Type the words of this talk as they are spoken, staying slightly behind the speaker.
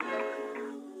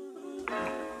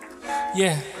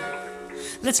Yeah,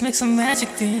 let's make some magic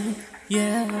then.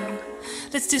 Yeah,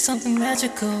 let's do something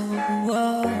magical.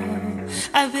 Whoa,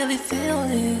 I really feel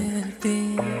it,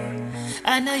 B.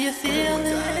 I know you feel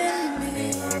it,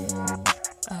 me.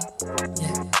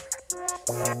 Yeah.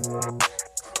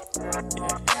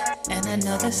 And I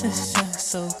know this is just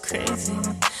so crazy,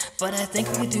 but I think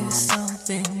we do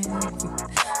something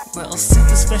real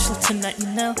super special tonight, you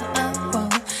know. Oh,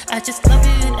 I just love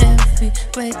you in every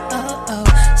way.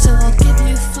 So I'll give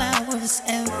you flowers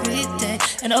every day,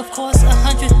 and of course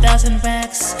 100,000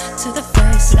 racks to the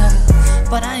face.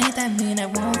 But I ain't that mean, I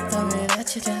won't throw it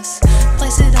at you. Just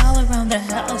place it all around the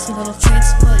house, a little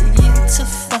treats for you to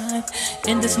find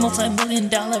in this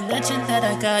multi-million-dollar mansion that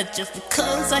I got just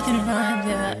because I can rhyme.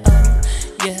 Yeah,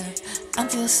 yeah, I'm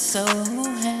just so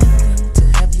happy to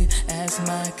have you as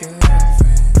my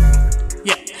girlfriend.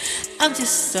 Yeah, I'm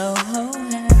just so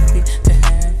happy to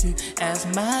have you as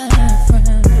my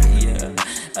friend.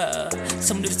 Yeah,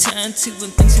 some of the time too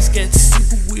when things just get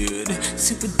super weird,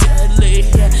 super deadly.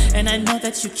 Yeah, and I know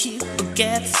that you keep a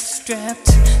gat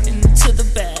strapped into the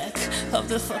back of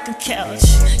the fucking couch.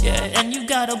 Yeah, and you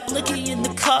got a blicky in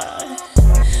the car.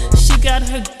 She got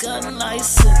her gun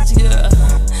license. Yeah,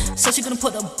 so she gonna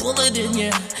put a bullet in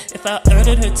you if I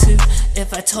ordered her to,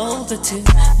 if I told her to.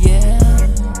 Yeah,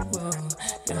 well,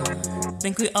 yeah,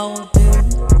 think we all do.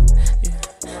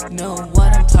 Yeah, know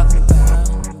what I'm talking about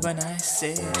when I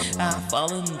say I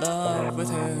fall in love with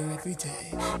her every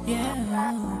day. Yeah,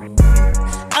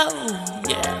 oh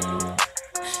yeah.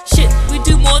 Shit, we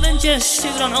do more than just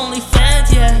shoot on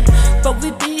OnlyFans, yeah. But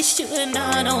we be shooting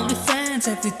on OnlyFans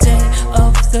every day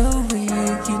of the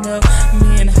week, you know.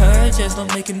 Me and her just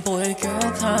love making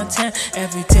boy-girl content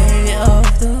every day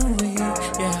of the week,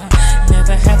 yeah.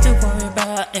 Never have to worry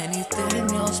about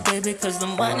anything else, baby, cause the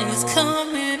money's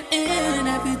coming in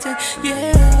every day,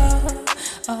 yeah.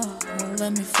 Oh,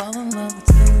 let me fall in love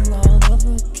with you all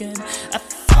over again. I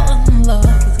fall in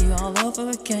love with you all over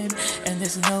again, and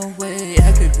there's no way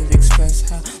I could really express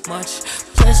how much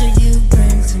pleasure you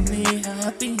bring to me. How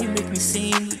happy you make me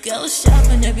seem. We go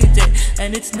shopping every day,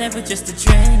 and it's never just a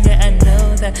drain. Yeah, I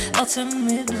know that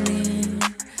ultimately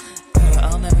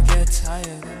I'll never get tired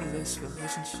of this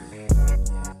relationship.